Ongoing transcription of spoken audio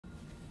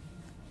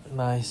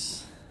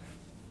Nice.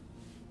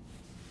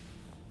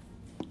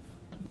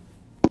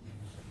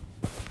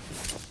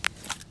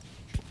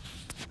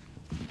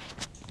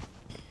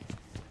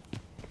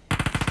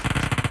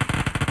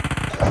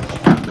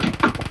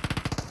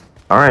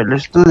 Alright,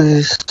 let's do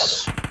this.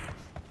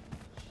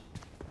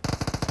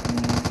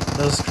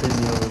 That was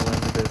crazy how we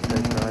landed at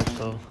that garage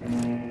though.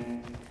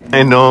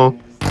 I know.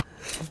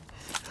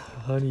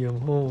 Honey, I'm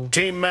home.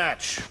 Team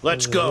match.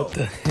 Let's go. What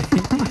the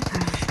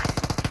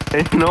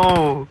I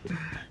know.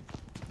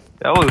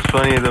 That was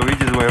funny though. We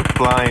just went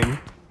flying.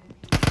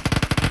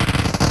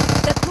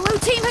 The blue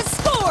team has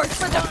scored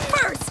for the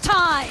first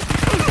time.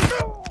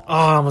 Oh,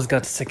 I almost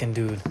got the second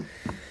dude.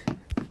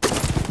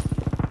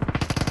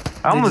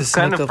 I They almost just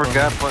kind of snuck up on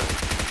forgot, me. but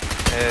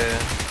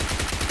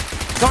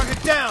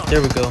Target down.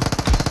 There we go.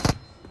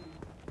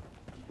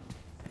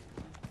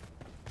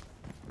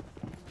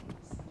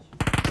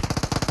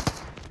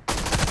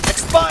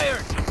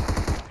 Expired.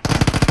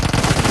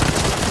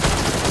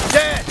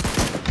 Dead.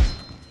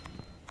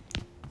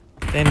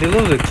 And they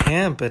love to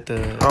camp at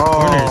the corners.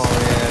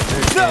 corners. Yeah,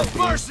 they're No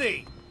camping.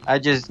 mercy. I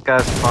just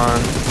got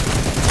spawned.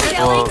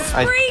 Killing Well,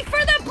 spree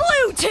for the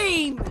blue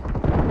team.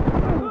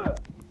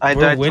 I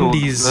We're died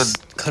Wendy's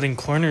to. cutting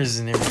corners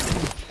and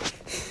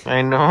everything.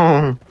 I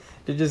know.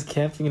 They're just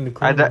camping in the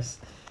I corners.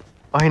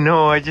 I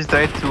know. I just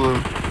died to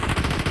him.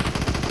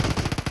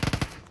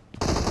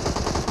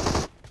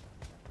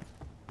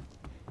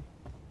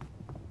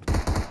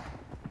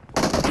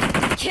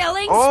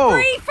 Killing Oh,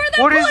 spree for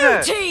the what is blue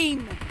that?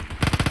 team.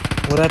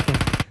 What happened?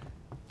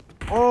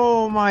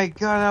 Oh my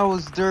god, that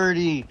was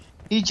dirty.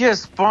 He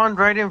just spawned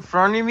right in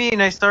front of me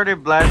and I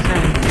started blasting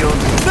and killed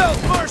him.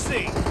 No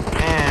mercy.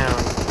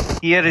 Damn.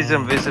 He had his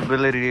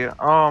invisibility.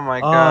 Oh my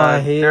Oh, god. I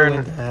hate They're it when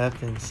in- that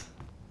happens.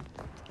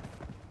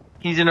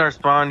 He's in our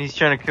spawn. He's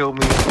trying to kill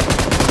me.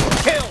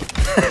 Kill.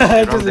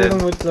 I just hit dead. him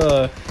with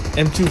the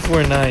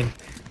M249.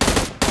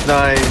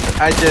 Nice.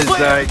 I just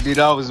died, dude.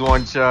 That was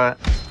one shot.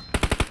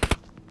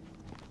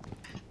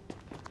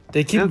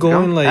 They keep Dude,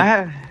 going don't-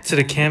 like to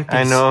the camping.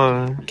 I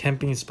know.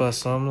 Camping spot,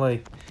 so I'm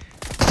like,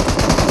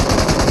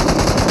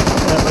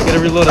 I gotta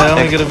reload. I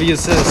only got a V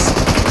assist.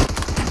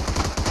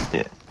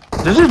 Yeah.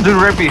 There's a dude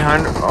right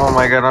behind. Oh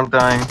my god, I'm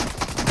dying.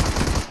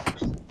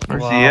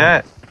 Where's he Wow.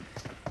 at?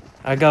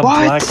 I got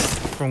What? blacked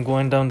from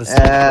going down the.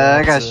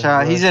 I got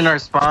shot. He's in our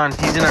spawn.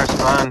 He's in our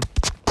spawn.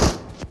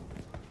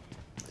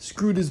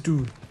 Screw this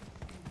dude.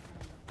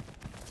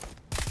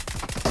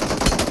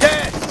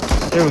 Dead.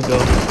 There we go.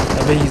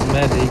 I bet he's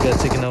mad that he got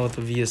taken out with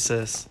the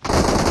VSS.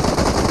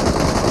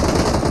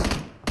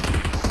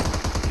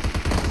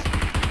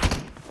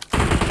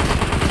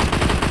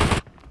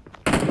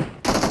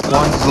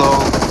 One's low.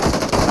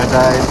 I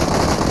died.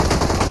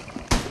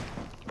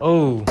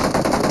 Oh.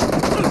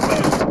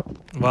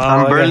 Wow. I'm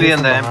I got barely hit in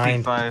from the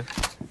behind. MP5.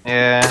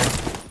 Yeah.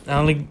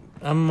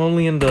 I'm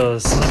only in the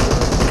sniper.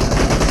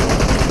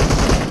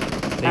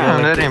 They Yeah, got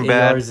like that the ain't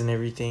bad. ARs and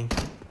everything.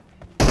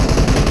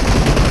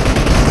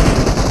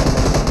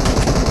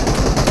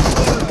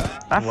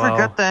 I Wow.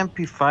 forgot the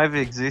MP5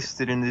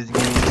 existed in this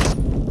game.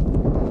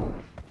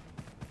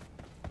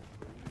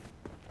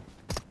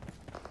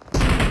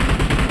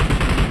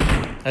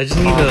 I just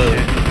need a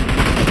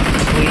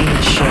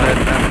clean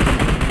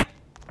shot.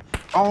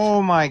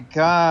 Oh my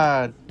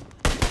god.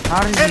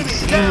 How did he Enemy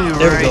see down. me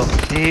There we right go.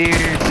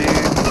 there,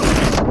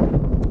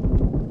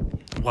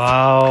 dude?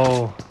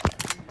 Wow.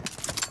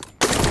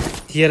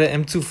 He had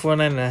an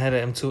M249 and I had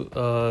an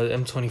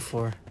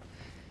M24.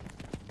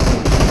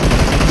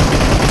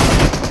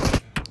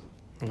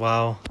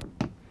 Wow.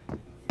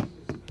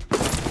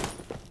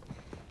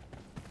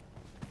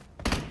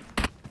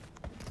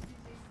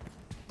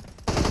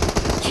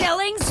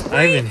 Killing spree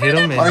I even for hit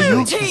the him and blue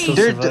he still team.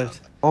 Dude, survived.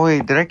 Oh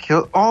wait, did I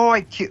kill? Oh,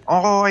 I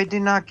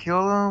did not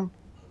kill him.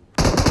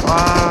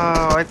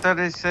 Wow, I thought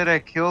I said I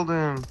killed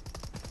him.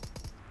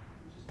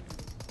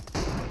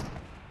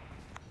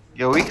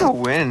 Yo, we can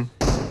win.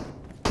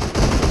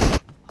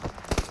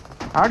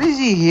 How does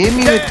he hit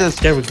me with this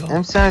There we go.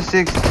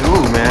 M76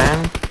 dude,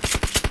 man?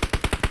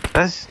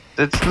 That's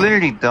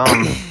literally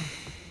dumb.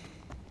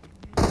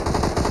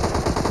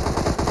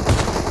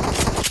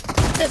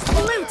 The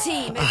blue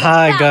team is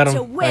I about got to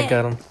him. win. I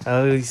got him. I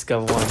at least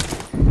got one.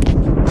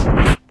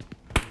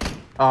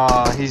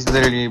 He's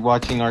literally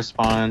watching our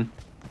spawn.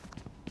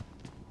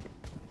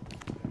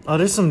 Oh,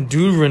 there's some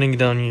dude running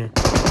down here.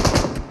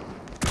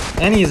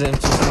 And he has an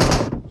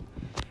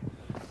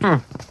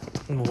M249.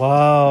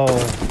 Wow.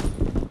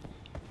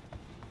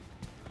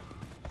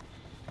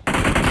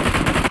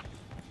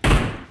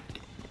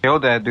 Kill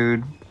that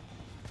dude.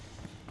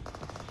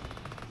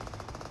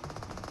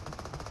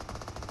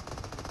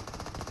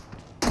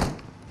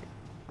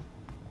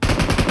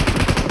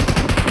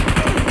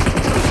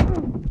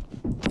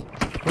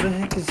 What the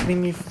heck is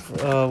hitting me with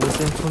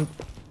M2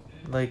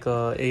 like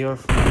AR?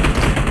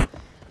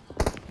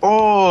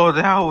 Oh,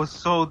 that was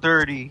so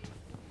dirty.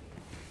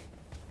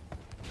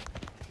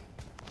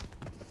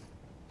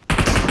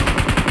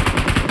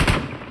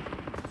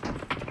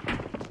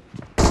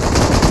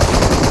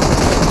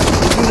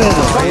 You guys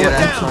are Oh, Target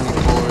yeah, down.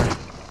 M24.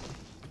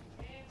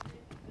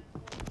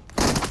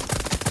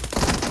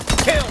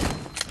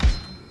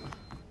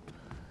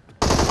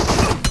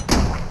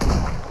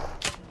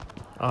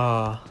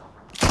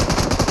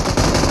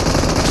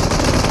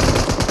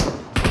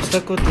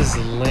 stuck with this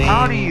lame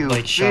How do you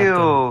like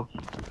shotgun. feel?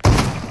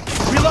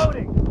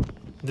 Reloading.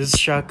 This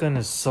shotgun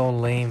is so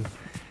lame.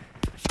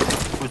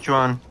 Which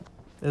one?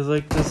 It's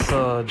like this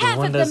the Half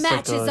one of the that's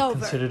match like is over,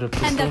 considered a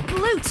and the pistol.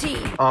 blue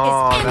team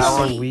Oh, is in that the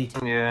one. lead. Weak.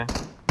 Yeah.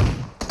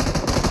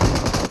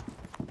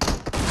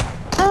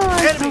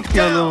 Enemy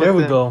down. There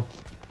we go.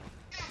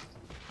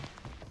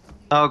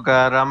 Oh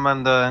god, I'm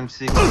on the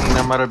M16.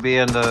 I'm gonna be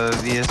on the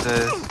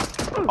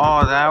VSS.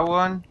 Oh, that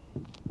one?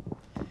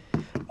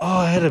 Oh,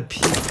 I had a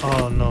P.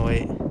 Oh no,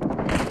 wait.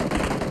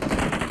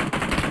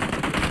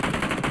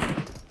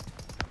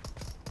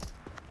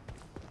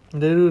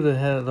 They dude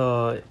had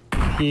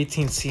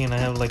P18C and I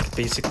have like a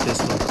basic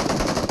pistol.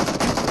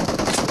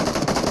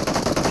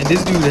 And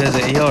this dude has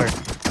an AR.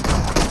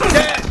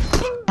 Dead.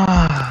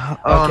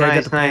 Oh, Okay, I got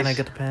nice, the pan. I nice.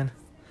 got the pan.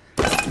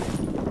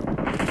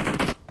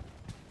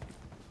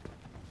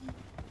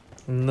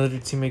 Another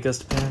teammate got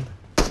the pan.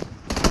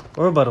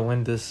 We're about to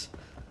win this.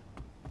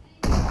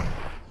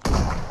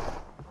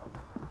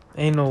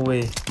 Ain't no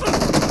way.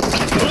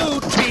 Blue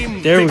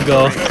team. There we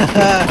go.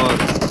 Fuck.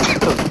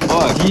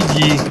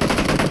 GG.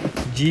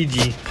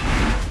 GG.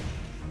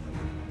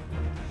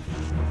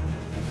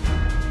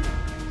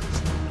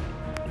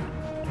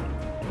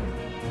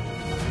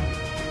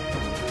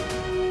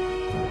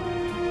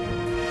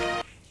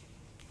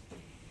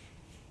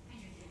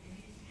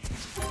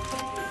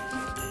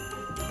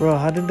 Bro,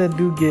 how did that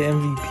dude get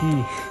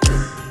MVP?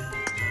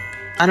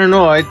 I don't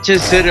know, I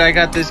just said I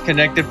got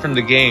disconnected from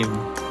the game.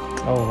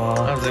 Oh I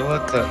wow. was like,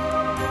 what the?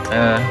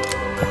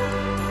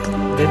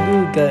 That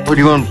dude got What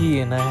do you want?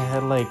 MVP and I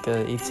had like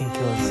 18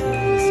 kills. He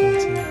only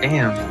 17.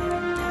 Damn.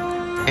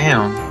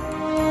 Damn.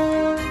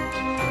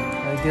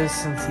 I guess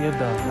since he had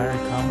the higher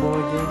combo,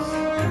 I guess.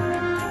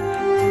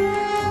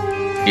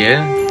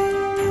 Yeah?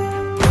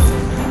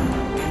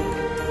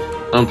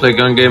 Don't play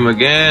gun game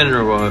again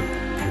or what?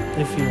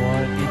 If you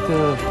want, you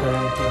could play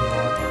anything you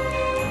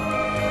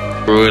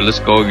want. Bro, let's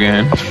go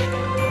again.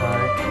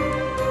 Alright.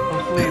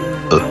 Hopefully this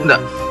is No.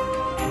 nice.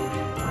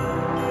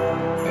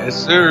 Yes,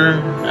 sir.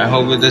 I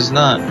hope it does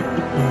not.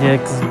 Yeah,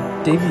 cause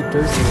Davey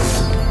Durst.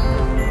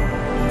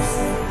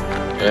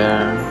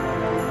 Yeah.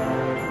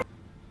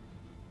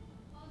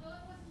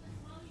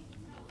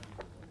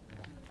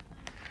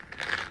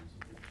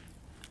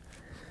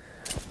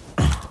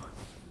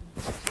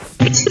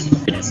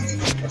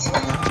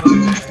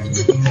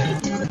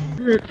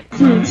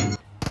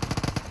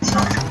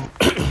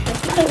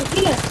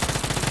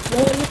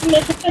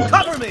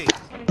 Cover me.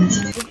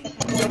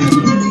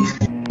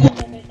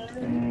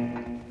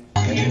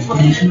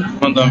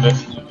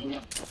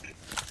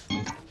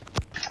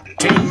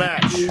 Team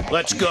match.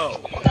 Let's go.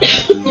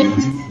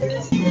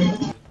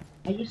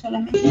 Ellos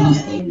solamente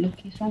los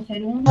quiso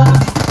hacer un...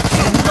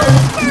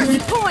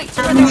 First point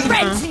for the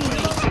red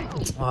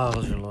team. Oh, I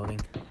was reloading.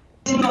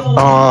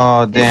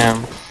 Oh,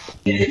 damn.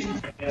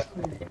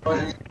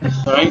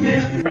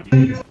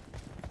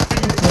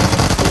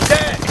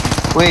 Dead.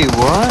 Wait,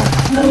 what?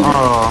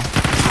 Oh.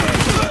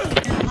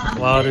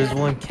 Wow, there's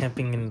one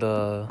camping in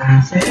the.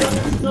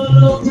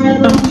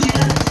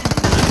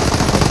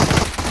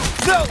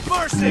 No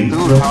mercy.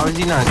 Dude, how is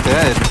he not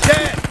dead?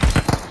 Dead.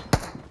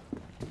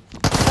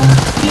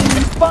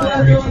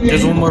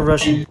 There's one more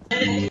rushing.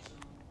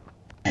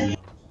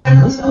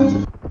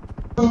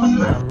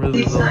 I'm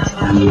really low.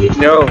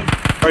 Yo,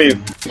 how are you?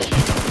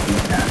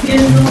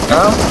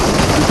 Huh?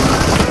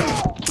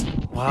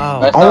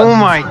 Wow. Oh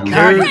my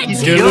They're, god,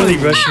 he's they're literally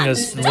killing me. rushing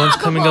us. One's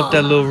coming up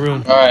that little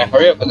room. Alright,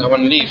 hurry up, because I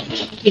want to leave.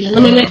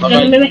 No me metes.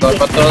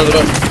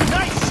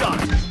 Nice shot.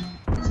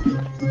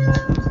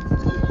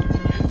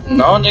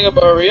 No, nigga,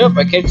 but hurry up.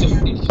 I came to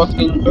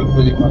fucking work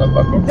with you,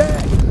 motherfucker.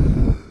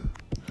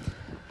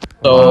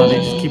 So, Wow, they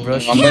just keep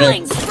rushing. I'm gonna,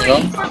 Killing you spree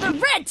know, for the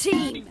red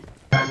team.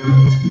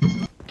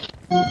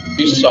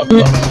 you suck,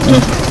 though.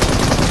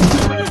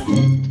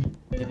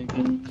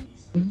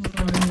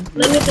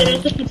 Mami, pero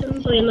estos pizzas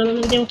todavía no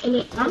los vendemos cuando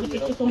hay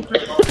que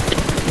comprar.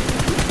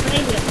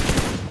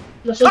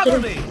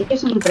 Nosotros, ¿de qué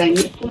son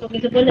Prime? Como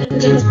que se puede hacer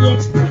los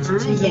días.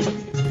 Sí, ya.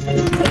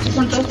 Estos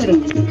son todos, pero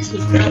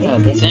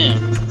sí.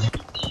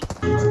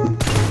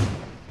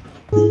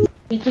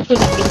 Esto fue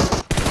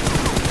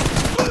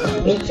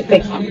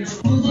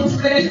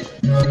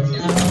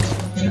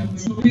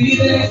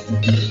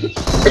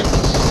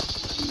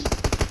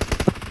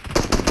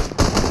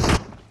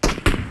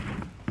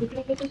yo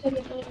creo que esto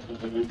sería todo lo que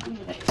podrían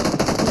comprar.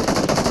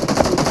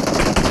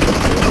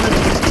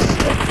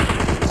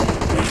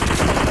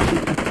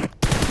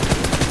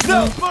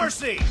 No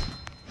mercy.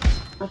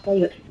 Acá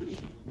hay otro.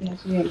 Ya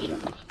subí arriba.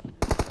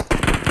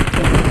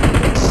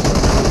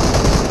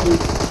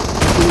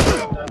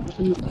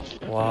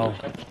 Wow.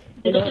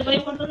 Pero te voy a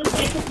guardar los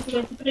precios porque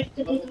voy a comprar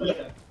este tipo.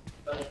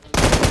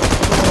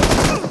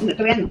 No,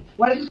 todavía no.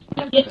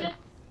 Guarda.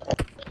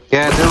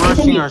 Yeah, they're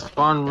rushing our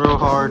spawn real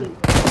hard.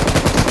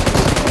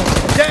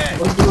 Dead.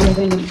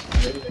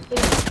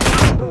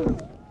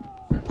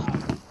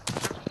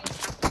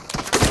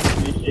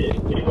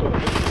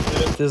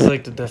 This is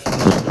like the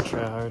definition of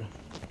try hard.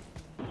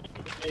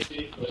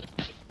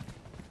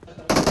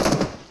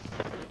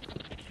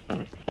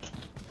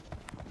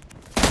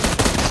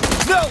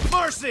 No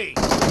mercy!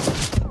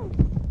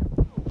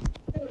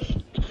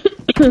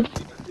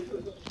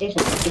 Eso,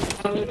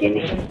 no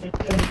tiene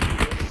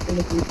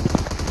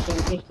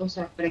cualquier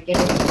cosa para que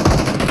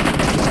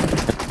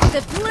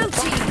The blue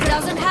team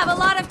doesn't have a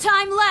lot of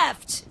time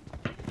left.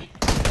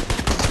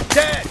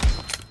 Dead!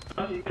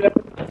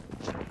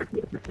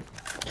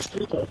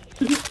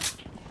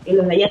 y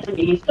los de allá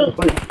también están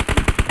con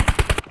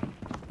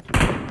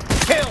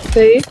Kill!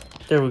 Sí.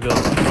 There we go.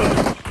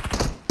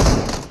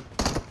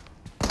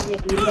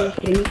 las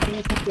cremitas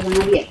esas que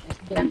van abiertas,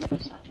 esperando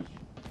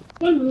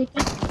los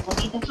bonitas,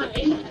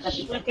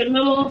 las que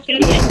armamos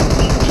cremitas.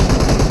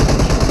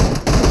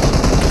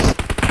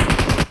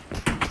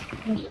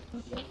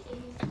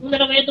 Una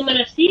la voy a tomar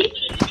así.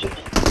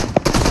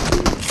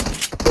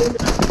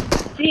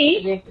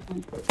 Sí.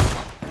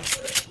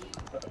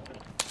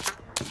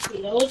 Y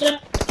la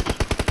otra.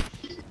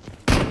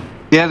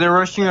 Yeah, they're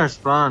rushing our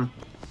spawn.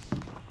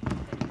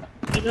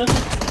 Y la otra.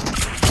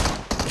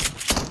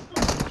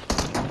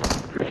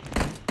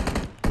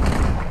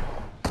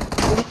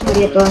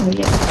 María todas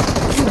ellas.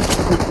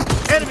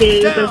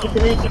 Enemy down!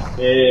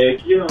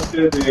 ¿Quién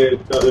ustedes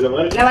de la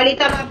madre? La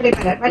varita va a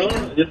preparar, varita.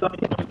 Ya está.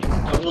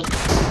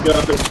 Ya va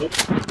a hacer.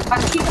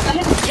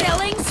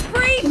 Killing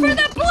spree for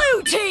the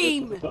blue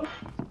team.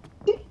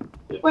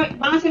 Pues,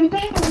 ¿van a hacer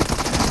ustedes?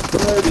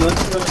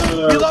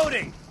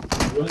 Reloading!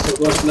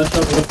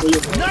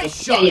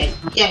 Nice shot!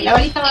 Ya, la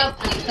varita va a...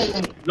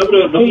 No,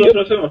 pero nosotros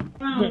lo hacemos.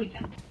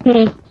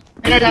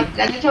 Pero la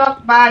leche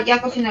va ya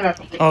a cocinar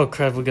algo. Oh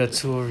crap, we got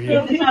two over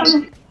here.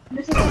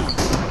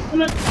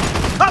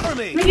 Cover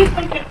me!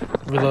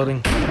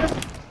 Reloading.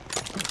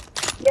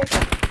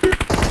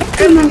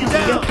 Enemy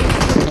down!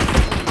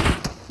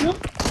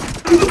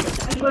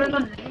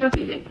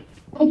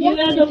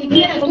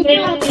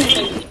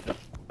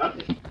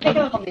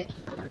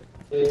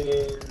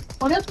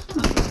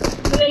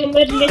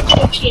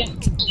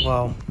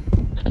 Wow.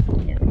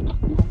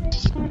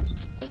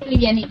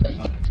 Livianito.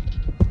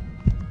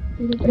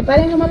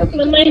 Preparen nomás lo que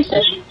mamá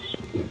dice.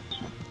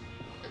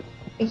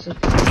 Eso.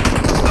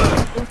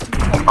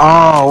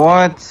 Oh,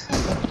 what?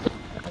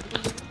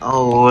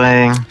 Oh,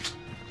 way.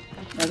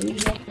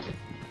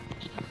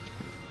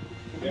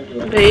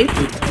 Sí.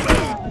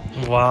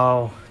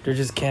 Wow. They're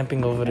just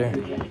camping over there.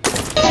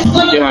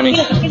 Yeah, honey.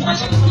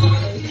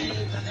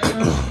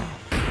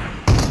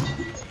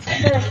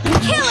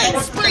 Killing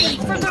spree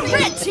for the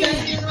red team.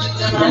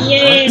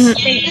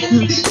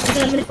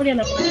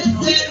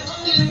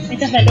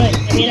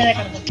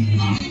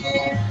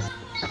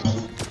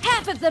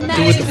 Half of the match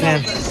Do with the is pan.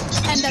 over,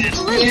 and the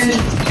blue team is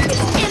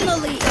in the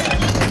lead.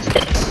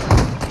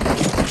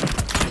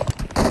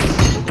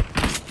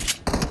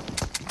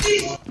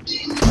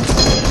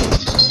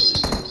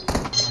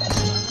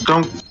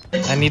 Don't.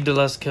 I need the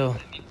last kill.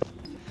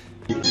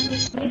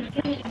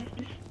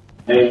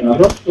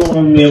 Arroz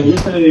con mi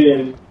abuelita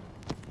de...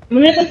 ¿No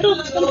me contó?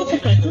 ¿Cómo se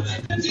fue?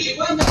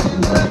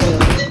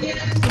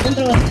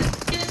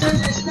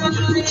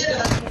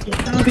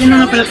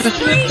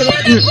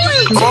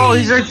 Oh,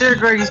 he's right there,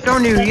 Greg. He's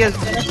coming to you. He has.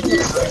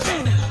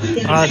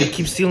 Ah, they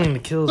keep stealing the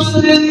kills.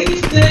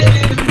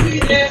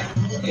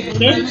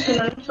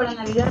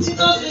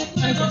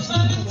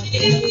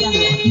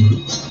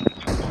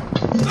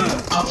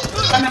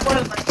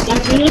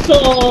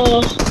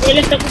 Incluso él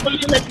está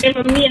ocupando una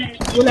crema mía,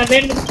 una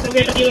verde que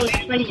había traído de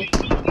España.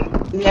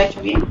 ¿Me ha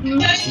hecho bien?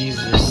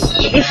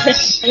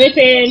 Jesus. A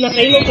veces nos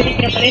reímos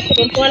porque aparece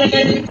con toda la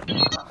cara.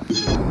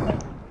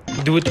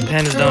 Do with the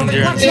pan is down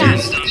there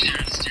upstairs.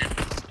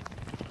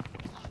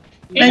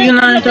 Hay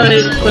una dentro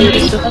del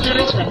cuadrito.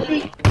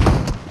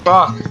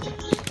 Fuck.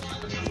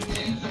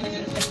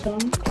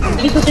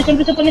 Eso se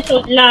siempre se pone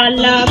esto. ¿Cómo se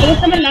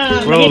llama?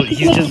 La... Bro, he's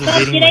just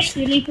evading my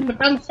y le dice, no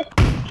sé.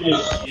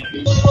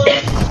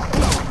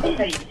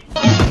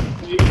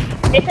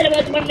 Esta le voy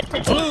a tomar de esta.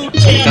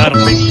 Got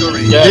him.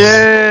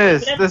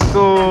 Yes. Let's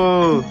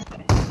go.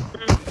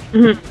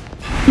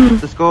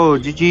 Let's go.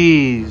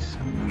 GG's.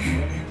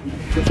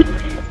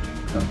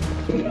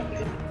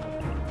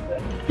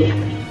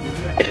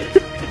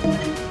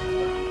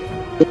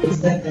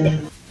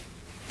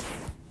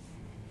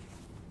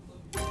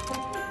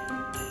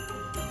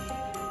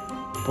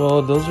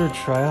 Bro, those are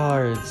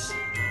tryhards.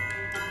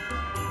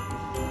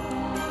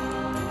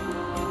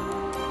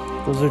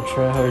 Those are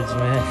tryhards,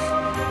 man.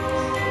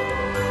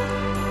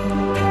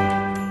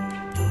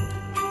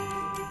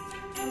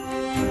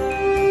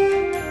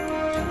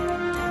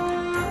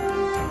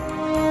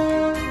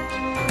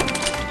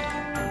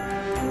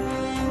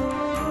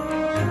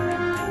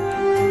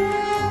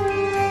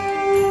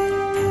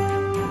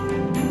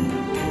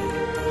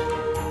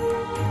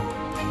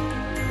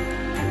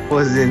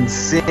 Was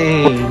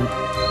insane.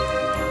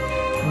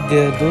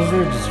 Yeah, those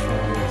are just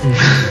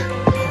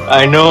tryhards.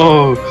 I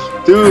know.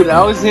 Dude,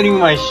 I was hitting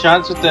my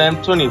shots with the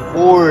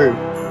M24.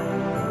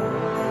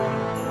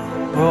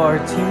 Bro, our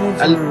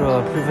teammates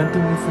were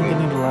preventing me from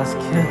getting the last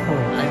kill.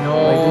 I know.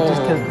 Like, they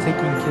just kept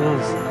taking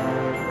kills.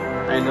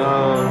 I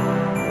know.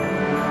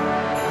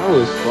 That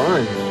was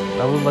fun.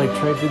 I would like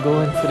try to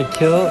go in for the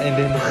kill and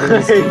then I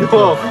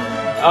know.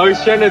 I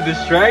was trying to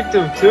distract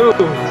them too,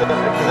 because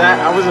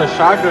I was on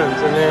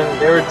shotguns, and then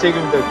they were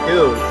taking the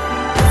kills.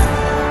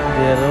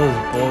 Yeah, that was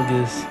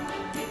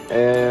bogus.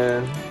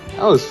 And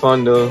that was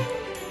fun though.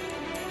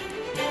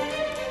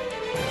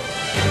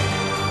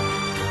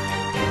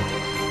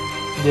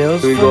 Yeah, it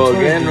was We fun go towards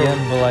again, the or-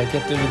 end, but like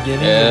at the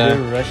beginning, Yeah. when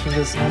they were rushing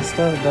us and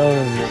stuff, that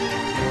was...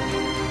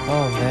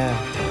 Oh, man.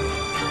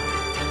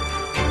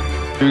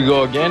 Do we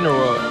go again or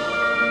what?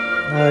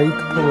 You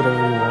can put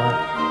whatever you want.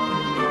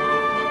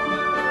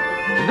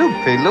 No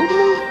payload.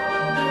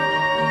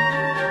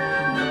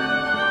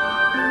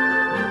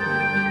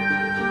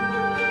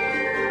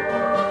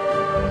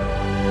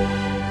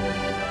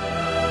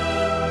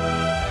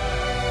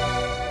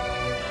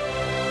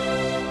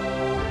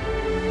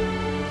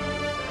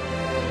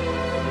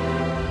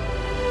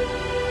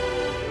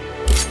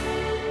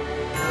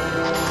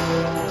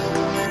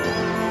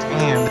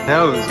 Damn,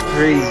 that was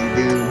crazy,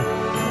 dude.